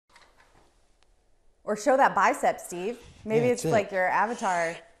Or show that bicep, Steve. Maybe Yeah, it's like your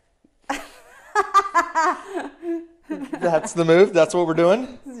avatar. That's the move. That's what we're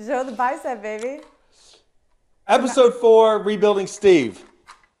doing. Show the bicep, baby. Episode 4, Rebuilding Steve.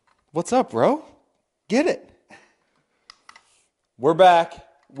 What's up, bro? Get it. We're back.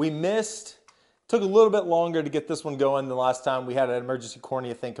 We missed. Took a little bit longer to get this one going than last time. We had an emergency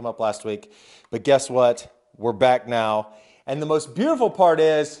cornea thing come up last week. But guess what? We're back now. And the most beautiful part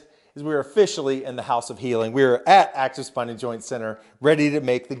is we're officially in the House of Healing. We're at Active Spine and Joint Center, ready to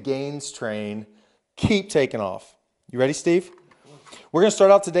make the gains train keep taking off. You ready, Steve? We're going to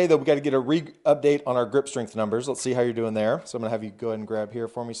start out today, though. We got to get a update on our grip strength numbers. Let's see how you're doing there. So I'm going to have you go ahead and grab here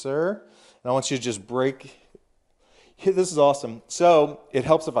for me, sir. And I want you to just break. This is awesome. So it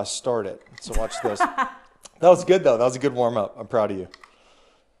helps if I start it. So watch this. That was good, though. That was a good warm-up. I'm proud of you.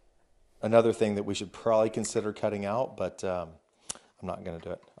 Another thing that we should probably consider cutting out, but I'm not going to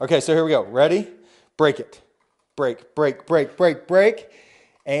do it. Okay, so here we go. Ready? Break it. Break, break, break, break, break.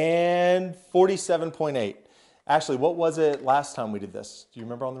 And 47.8. Ashley, what was it last time we did this? Do you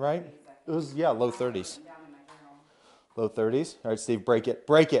remember on the right? It was, yeah, low 30s. Low 30s. All right, Steve, break it.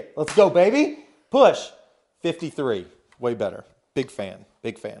 Break it. Let's go, baby. Push. 53. Way better. Big fan.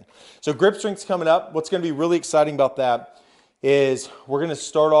 Big fan. So grip strength's coming up. What's going to be really exciting about that is we're going to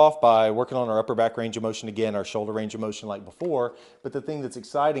start off by working on our upper back range of motion again, our shoulder range of motion like before. But the thing that's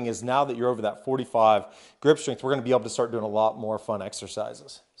exciting is now that you're over that 45 grip strength, we're going to be able to start doing a lot more fun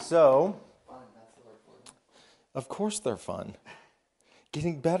exercises. So, of course they're fun.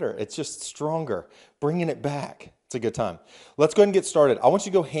 Getting better. It's just stronger. Bringing it back. It's a good time. Let's go ahead and get started. I want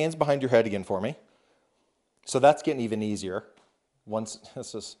you to go hands behind your head again for me. So that's getting even easier.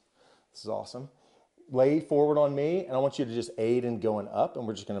 This is awesome. Lay forward on me, and I want you to just aid in going up, and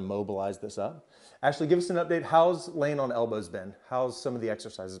we're just going to mobilize this up. Ashley, give us an update. How's laying on elbows been? How's some of the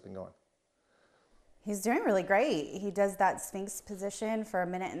exercises been going? He's doing really great. He does that Sphinx position for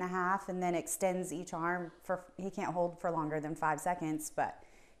 1.5 minutes and then extends each arm. He can't hold for longer than 5 seconds, but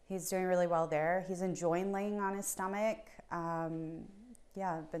he's doing really well there. He's enjoying laying on his stomach.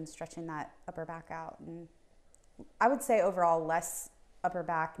 Yeah, I've been stretching that upper back out. And I would say overall less upper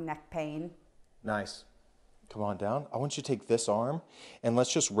back neck pain. Nice. Come on down. I want you to take this arm and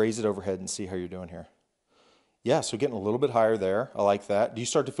let's just raise it overhead and see how you're doing here. Yeah, so getting a little bit higher there. I like that. Do you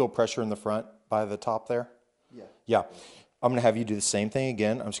start to feel pressure in the front by the top there? Yeah. Yeah. I'm going to have you do the same thing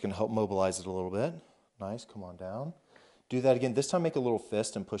again. I'm just going to help mobilize it a little bit. Nice. Come on down. Do that again. This time make a little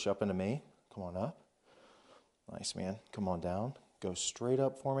fist and push up into me. Come on up. Nice, man. Come on down. Go straight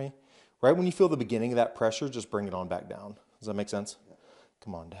up for me. Right when you feel the beginning of that pressure, just bring it on back down. Does that make sense? Yeah.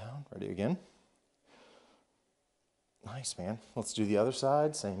 Come on down. Ready again. Nice, man. Let's do the other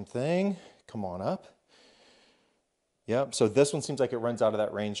side. Same thing. Come on up. Yep. So this one seems like it runs out of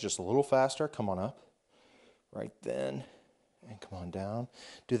that range just a little faster. Come on up. Right then. And come on down.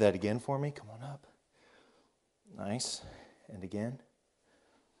 Do that again for me. Come on up. Nice. And again.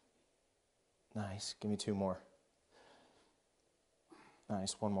 Nice. Give me 2 more.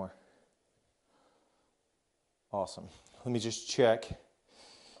 Nice. 1 more. Awesome. Let me just check.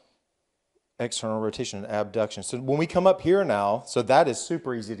 External rotation and abduction. So when we come up here now, so that is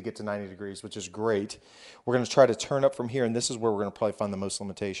super easy to get to 90 degrees, which is great. We're going to try to turn up from here, and this is where we're going to probably find the most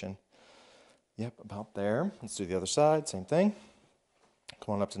limitation. Yep, about there. Let's do the other side, same thing.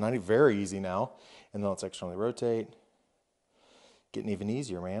 Come on up to 90, very easy now. And then let's externally rotate. Getting even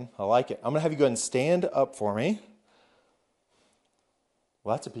easier, man. I like it. I'm going to have you go ahead and stand up for me.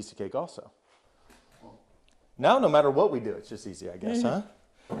 Well, that's a piece of cake also. Now, no matter what we do, it's just easy, I guess, huh?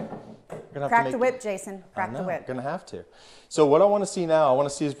 Crack the whip, Jason. Crack the whip. We're going to have to. So what I want to see now, I want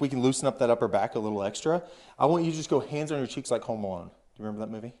to see if we can loosen up that upper back a little extra. I want you to just go hands on your cheeks like Home Alone. Do you remember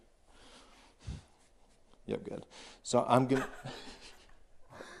that movie? Yep, good. So I'm going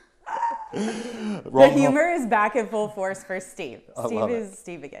to... The humor is back in full force for Steve. Steve is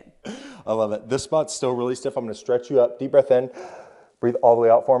Steve again. I love it. This spot's still really stiff. I'm going to stretch you up. Deep breath in. Breathe all the way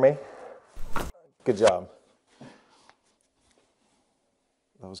out for me. Good job.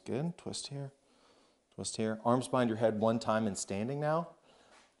 That was good. Twist here. Twist here. Arms behind your head 1 time and standing now.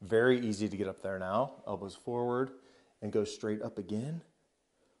 Very easy to get up there now. Elbows forward and go straight up again.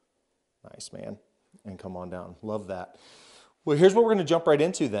 Nice, man. And come on down. Love that. Well, here's what we're going to jump right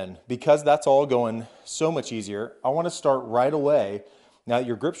into then. Because that's all going so much easier, I want to start right away. Now that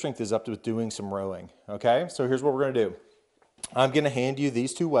your grip strength is up with doing some rowing. Okay? So here's what we're going to do. I'm going to hand you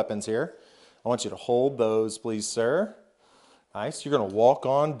these 2 weapons here. I want you to hold those, please, sir. Nice. You're going to walk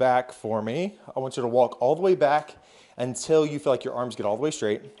on back for me. I want you to walk all the way back until you feel like your arms get all the way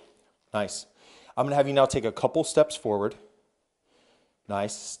straight. Nice. I'm going to have you now take a couple steps forward.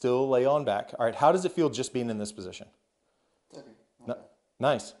 Nice. Still lay on back. All right. How does it feel just being in this position? Okay. No,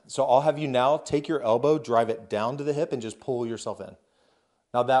 nice. So I'll have you now take your elbow, drive it down to the hip, and just pull yourself in.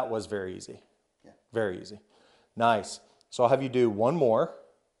 Now that was very easy. Yeah. Very easy. Nice. So I'll have you do one more.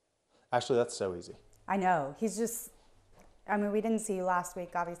 Actually, that's so easy. I know. He's just, I mean, we didn't see you last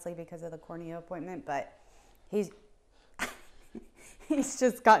week, obviously, because of the cornea appointment, but he's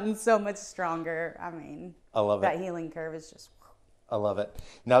just gotten so much stronger. I mean, I love that it. healing curve is just. I love it.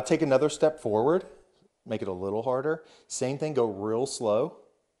 Now take another step forward. Make it a little harder. Same thing, go real slow.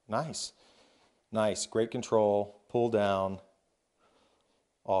 Nice. Nice. Great control. Pull down.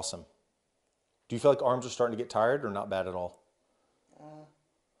 Awesome. Do you feel like arms are starting to get tired or not bad at all?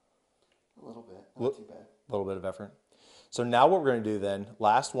 A little bit. Not too bad. A little bit of effort. So now what we're going to do then,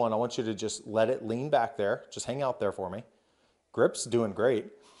 last one, I want you to just let it lean back there. Just hang out there for me. Grip's doing great.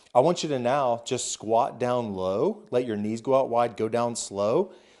 I want you to now just squat down low. Let your knees go out wide. Go down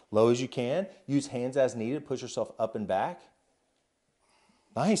slow as you can. Use hands as needed. Push yourself up and back.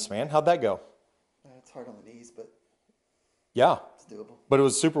 Nice, man. How'd that go? It's hard on the knees, but Yeah. it's doable. But it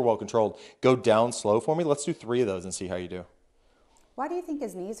was super well controlled. Go down slow for me. Let's do 3 of those and see how you do. Why do you think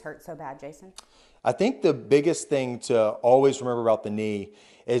his knees hurt so bad, Jason? I think the biggest thing to always remember about the knee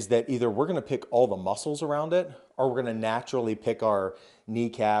is that either we're going to pick all the muscles around it or we're going to naturally pick our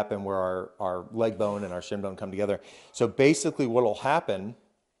kneecap and where our leg bone and our shin bone come together. So basically what will happen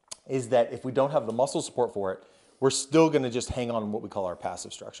is that if we don't have the muscle support for it, we're still going to just hang on what we call our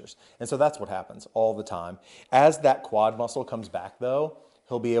passive structures. And so that's what happens all the time. As that quad muscle comes back though,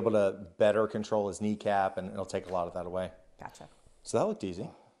 he'll be able to better control his kneecap and it'll take a lot of that away. Gotcha. So that looked easy.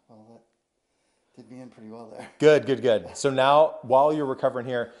 Well, that did me in pretty well there. Good, good, good. So now while you're recovering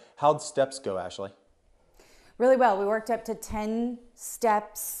here, how'd steps go, Ashley? Really well. We worked up to 10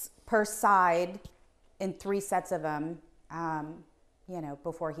 steps per side in 3 sets of them,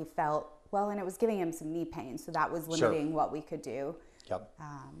 before he felt well, and it was giving him some knee pain. So that was limiting what we could do. Yep.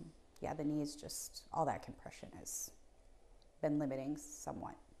 The knees, just all that compression has been limiting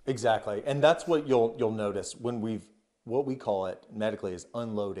somewhat. Exactly. And that's what you'll notice when what we call it medically is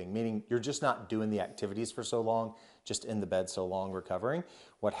unloading, meaning you're just not doing the activities for so long, just in the bed so long recovering.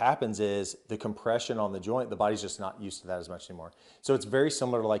 What happens is the compression on the joint, the body's just not used to that as much anymore. So it's very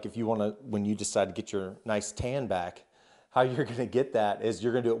similar to like if you want to, when you decide to get your nice tan back, how you're going to get that is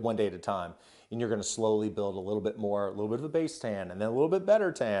you're going to do it one day at a time. And you're going to slowly build a little bit of a base tan and then a little bit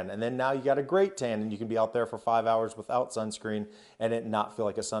better tan. And then now you got a great tan and you can be out there for 5 hours without sunscreen and it not feel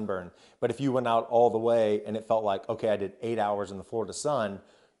like a sunburn. But if you went out all the way and it felt like, okay, I did 8 hours in the Florida sun,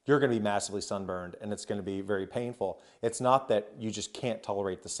 you're going to be massively sunburned and it's going to be very painful. It's not that you just can't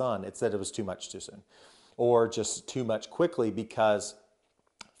tolerate the sun. It's that it was too much too soon or just too much quickly because,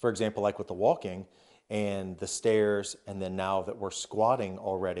 for example, like with the walking and the stairs and then now that we're squatting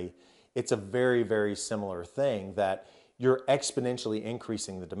already, it's a very, very similar thing that you're exponentially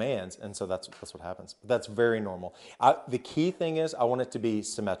increasing the demands. And so that's what happens. But that's very normal. The key thing is I want it to be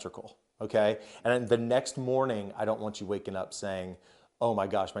symmetrical, okay? And the next morning, I don't want you waking up saying, oh my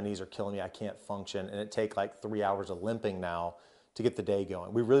gosh, my knees are killing me. I can't function. And it take like 3 hours of limping now to get the day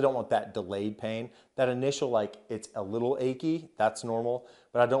going. We really don't want that delayed pain. That initial, like it's a little achy, that's normal.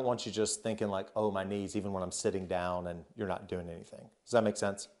 But I don't want you just thinking like, oh, my knees, even when I'm sitting down and you're not doing anything. Does that make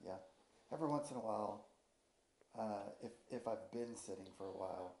sense? Yeah. Every once in a while, if I've been sitting for a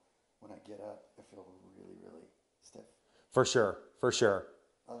while, when I get up, I feel really, really stiff. For sure, for sure.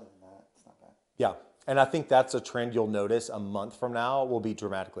 Other than that, it's not bad. Yeah, and I think that's a trend you'll notice a month from now will be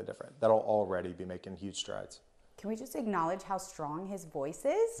dramatically different. That'll already be making huge strides. Can we just acknowledge how strong his voice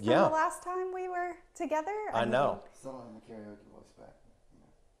is from Yeah. the last time we were together? I know. Still on the karaoke voice back.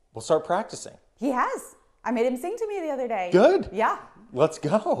 We'll start practicing. He has. I made him sing to me the other day. Good. Yeah. Let's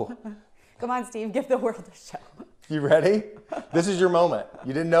go. Come on, Steve, give the world a show. You ready? This is your moment.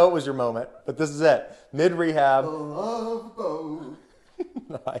 You didn't know it was your moment, but this is it. Mid-rehab. The love boat.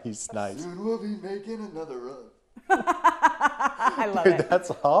 Nice. Soon we'll be making another run. I love Dude, it.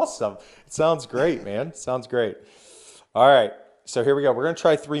 that's awesome. It sounds great, man. Sounds great. All right. So here we go. We're going to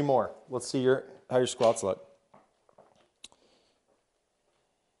try 3 more. Let's see how your squats look.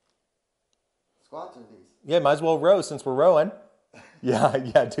 Squats are these. Yeah, might as well row since we're rowing.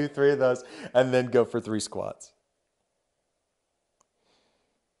 Yeah, do 3 of those and then go for 3 squats.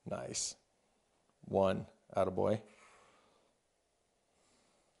 Nice. 1, attaboy.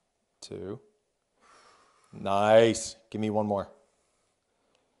 2. Nice. Give me 1 more.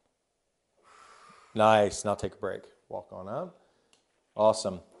 Nice. Now take a break. Walk on up.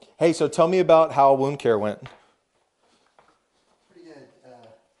 Awesome. Hey, so tell me about how wound care went. Pretty good.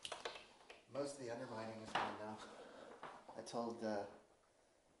 Most of the undermining is gone now. I told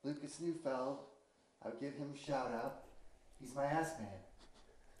Lucas Neufeld. I would give him a shout out. He's my ass man.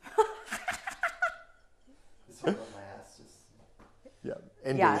 This will my ass just. Yeah.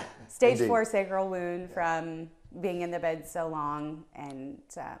 Indeed. Yeah, stage Indeed. 4 sacral wound from being in the bed so long, and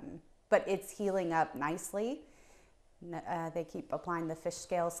but it's healing up nicely. They keep applying the fish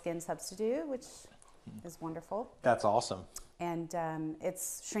scale skin substitute, which is wonderful. That's awesome. And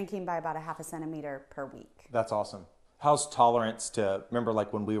it's shrinking by about 0.5 centimeter per week. That's awesome. How's tolerance to, remember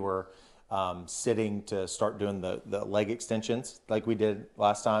like when we were sitting to start doing the leg extensions like we did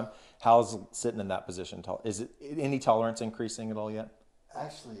last time? How's sitting in that position? Is it any tolerance increasing at all yet?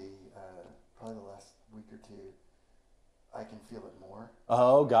 Actually, probably the last week or two, I can feel it more.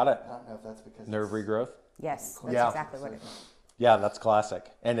 Oh, got it. I don't know if that's because Nerve regrowth? Yes, that's Yeah. exactly what it is. Yeah, that's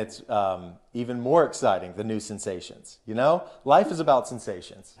classic. And it's even more exciting, the new sensations. You know, life is about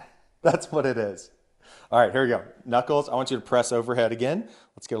sensations. That's what it is. All right, here we go. Knuckles, I want you to press overhead again.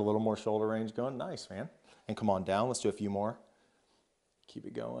 Let's get a little more shoulder range going. Nice, man. And come on down. Let's do a few more. Keep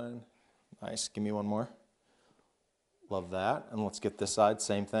it going. Nice. Give me one more. Love that. And let's get this side.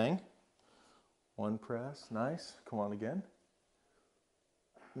 Same thing. One press. Nice. Come on again.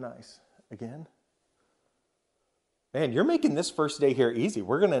 Nice. Again. Man, you're making this first day here easy.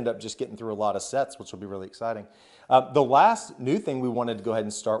 We're going to end up just getting through a lot of sets, which will be really exciting. The last new thing we wanted to go ahead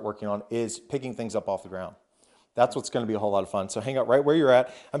and start working on is picking things up off the ground. That's what's going to be a whole lot of fun. So hang out right where you're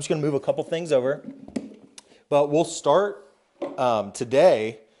at. I'm just going to move a couple things over. But we'll start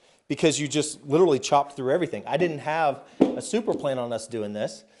today because you just literally chopped through everything. I didn't have a super plan on us doing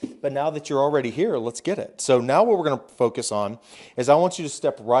this, but now that you're already here, let's get it. So now what we're going to focus on is I want you to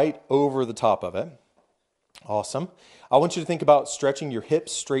step right over the top of it. Awesome. I want you to think about stretching your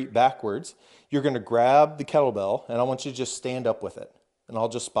hips straight backwards. You're going to grab the kettlebell, and I want you to just stand up with it, and I'll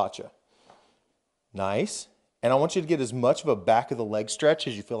just spot you. Nice. And I want you to get as much of a back of the leg stretch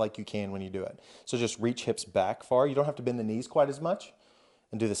as you feel like you can when you do it. So just reach hips back far. You don't have to bend the knees quite as much,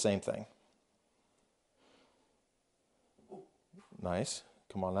 and do the same thing. Nice.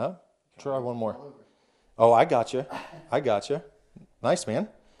 Come on up. Try one more. Oh, I got you. I got you. Nice, man.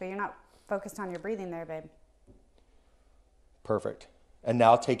 But you're not focused on your breathing there, babe. Perfect. And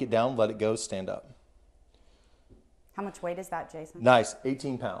now take it down, let it go, stand up. How much weight is that, Jason? Nice,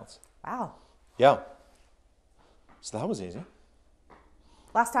 18 pounds. Wow. Yeah. So that was easy.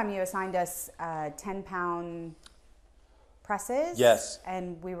 Last time you assigned us 10-pound presses. Yes.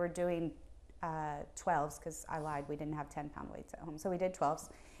 And we were doing 12s because I lied. We didn't have 10-pound weights at home. So we did 12s.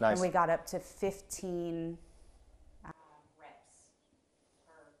 Nice. And we got up to 15 reps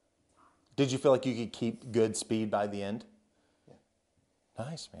per time. Did you feel like you could keep good speed by the end? Yeah.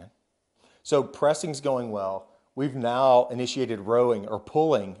 Nice, man. So pressing's going well. We've now initiated rowing or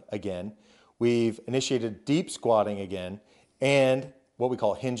pulling again. We've initiated deep squatting again, and what we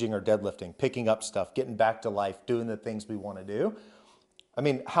call hinging or deadlifting, picking up stuff, getting back to life, doing the things we want to do. I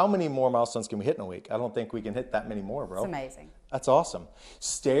mean, how many more milestones can we hit in a week? I don't think we can hit that many more, bro. It's amazing. That's awesome.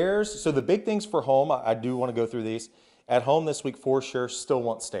 Stairs. So the big things for home, I do want to go through these. At home this week, for sure, still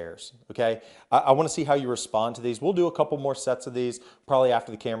want stairs, okay? I want to see how you respond to these. We'll do a couple more sets of these, probably after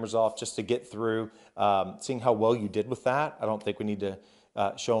the camera's off, just to get through seeing how well you did with that. I don't think we need to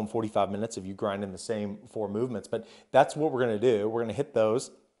show them 45 minutes of you grinding the same 4 movements, but that's what we're going to do. We're going to hit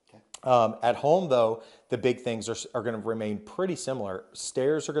those. At home, though, the big things are going to remain pretty similar.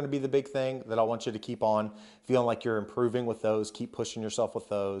 Stairs are going to be the big thing that I want you to keep on, feeling like you're improving with those, keep pushing yourself with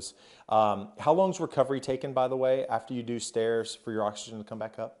those. How long's recovery taken, by the way, after you do stairs for your oxygen to come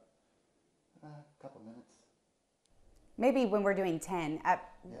back up? A couple minutes. Maybe when we're doing 10.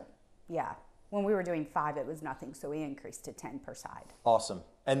 Yeah. When we were doing 5, it was nothing, so we increased to 10 per side. Awesome.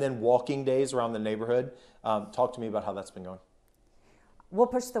 And then walking days around the neighborhood. Talk to me about how that's been going. We'll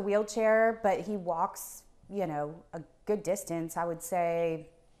push the wheelchair, but he walks, a good distance. I would say,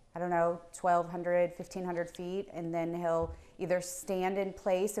 1,200, 1,500 feet. And then he'll either stand in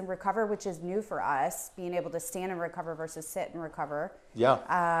place and recover, which is new for us, being able to stand and recover versus sit and recover.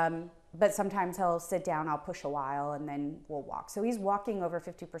 Yeah. But sometimes he'll sit down, I'll push a while, and then we'll walk. So he's walking over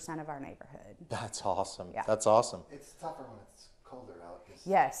 50% of our neighborhood. That's awesome. Yeah. That's awesome. It's tougher when it's colder out.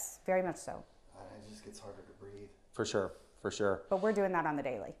 Yes, very much so. It just gets harder to breathe. For sure. For sure. But we're doing that on the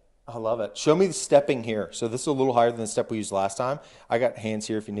daily. I love it. Show me the stepping here. So this is a little higher than the step we used last time. I got hands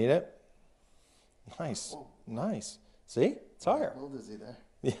here if you need it. Nice. Whoa. Nice. See? It's higher. A little dizzy there.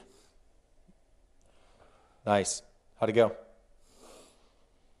 Yeah. Nice. How'd it go?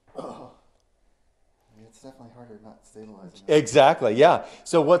 Oh. It's definitely harder not stabilizing. Exactly, yeah.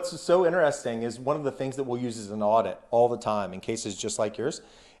 So what's so interesting is one of the things that we'll use as an audit all the time in cases just like yours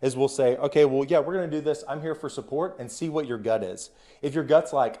is we'll say, okay, well, yeah, we're going to do this. I'm here for support, and see what your gut is. If your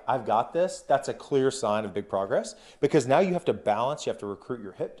gut's like, I've got this, that's a clear sign of big progress, because now you have to balance, you have to recruit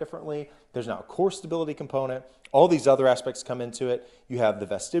your hip differently. There's now a core stability component. All these other aspects come into it. You have the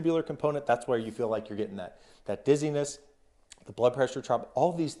vestibular component. That's where you feel like you're getting that dizziness, the blood pressure drop.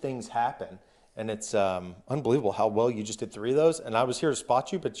 All these things happen, and it's unbelievable how well you just did 3 of those. And I was here to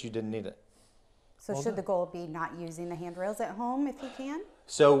spot you, but you didn't need it. So should the goal be not using the handrails at home if you can?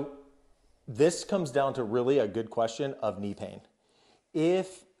 So this comes down to really a good question of knee pain.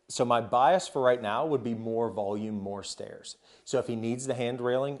 So my bias for right now would be more volume, more stairs. So if he needs the hand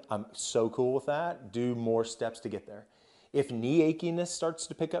railing, I'm so cool with that. Do more steps to get there. If knee achiness starts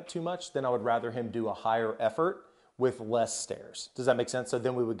to pick up too much, then I would rather him do a higher effort with less stairs. Does that make sense? So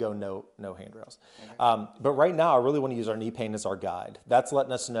then we would go no handrails. But right now, I really want to use our knee pain as our guide. That's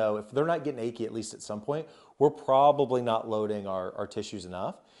letting us know if they're not getting achy, at least at some point, we're probably not loading our tissues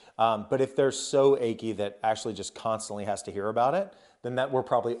enough. But if they're so achy that Ashley just constantly has to hear about it, then that we're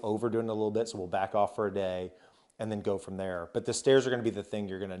probably overdoing it a little bit. So we'll back off for a day and then go from there. But the stairs are going to be the thing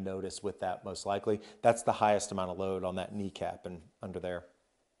you're going to notice with that most likely. That's the highest amount of load on that kneecap and under there.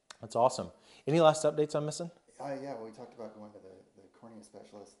 That's awesome. Any last updates I'm missing? Yeah, well, we talked about going to the cornea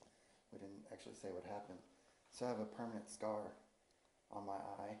specialist. We didn't actually say what happened. So I have a permanent scar on my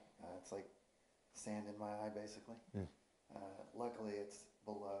eye. It's like sand in my eye, basically. Luckily, it's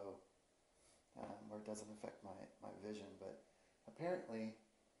below where it doesn't affect my vision. But apparently,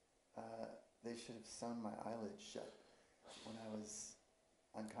 they should have sewn my eyelids shut when I was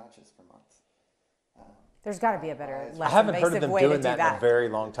unconscious for months. There's got to be a better, I less haven't heard of invasive them way to doing do that in a very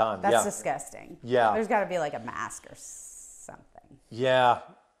long time. That's Yeah. disgusting. Yeah. There's got to be like a mask or something. Yeah,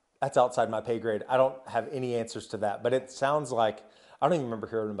 that's outside my pay grade. I don't have any answers to that, but it sounds like, I don't even remember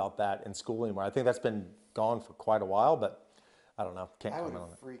hearing about that in school anymore. I think that's been gone for quite a while, but I don't know. Can't I would comment on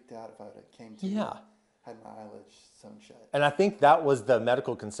have it. freaked out if I would have came to Yeah. had my eyelids sewn shut. And I think that was the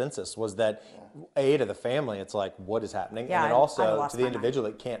medical consensus, was that A, to the family, it's like, what is happening? Yeah, and then I'd also lost to the my individual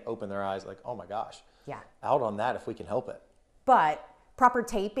that can't open their eyes, like, oh my gosh. Yeah. Out on that if we can help it. But proper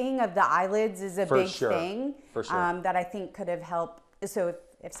taping of the eyelids is a For big sure. thing For sure. that I think could have helped. So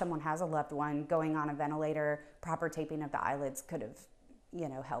if someone has a loved one going on a ventilator, proper taping of the eyelids could have,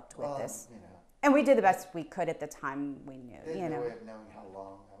 helped with this. And we did the best we could at the time we knew. There's no way of knowing how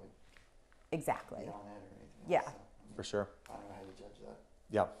long I would Exactly. be on it or anything Yeah. else, so For sure. I don't know how you judge that.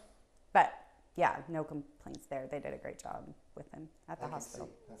 Yeah. But yeah, no complaints there. They did a great job with him at the I can hospital.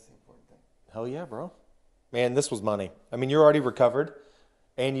 see. That's the important thing. Hell yeah, bro. Man, this was money. I mean, you're already recovered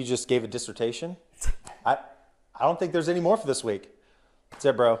and you just gave a dissertation. I don't think there's any more for this week. That's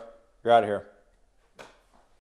it, bro. You're out of here.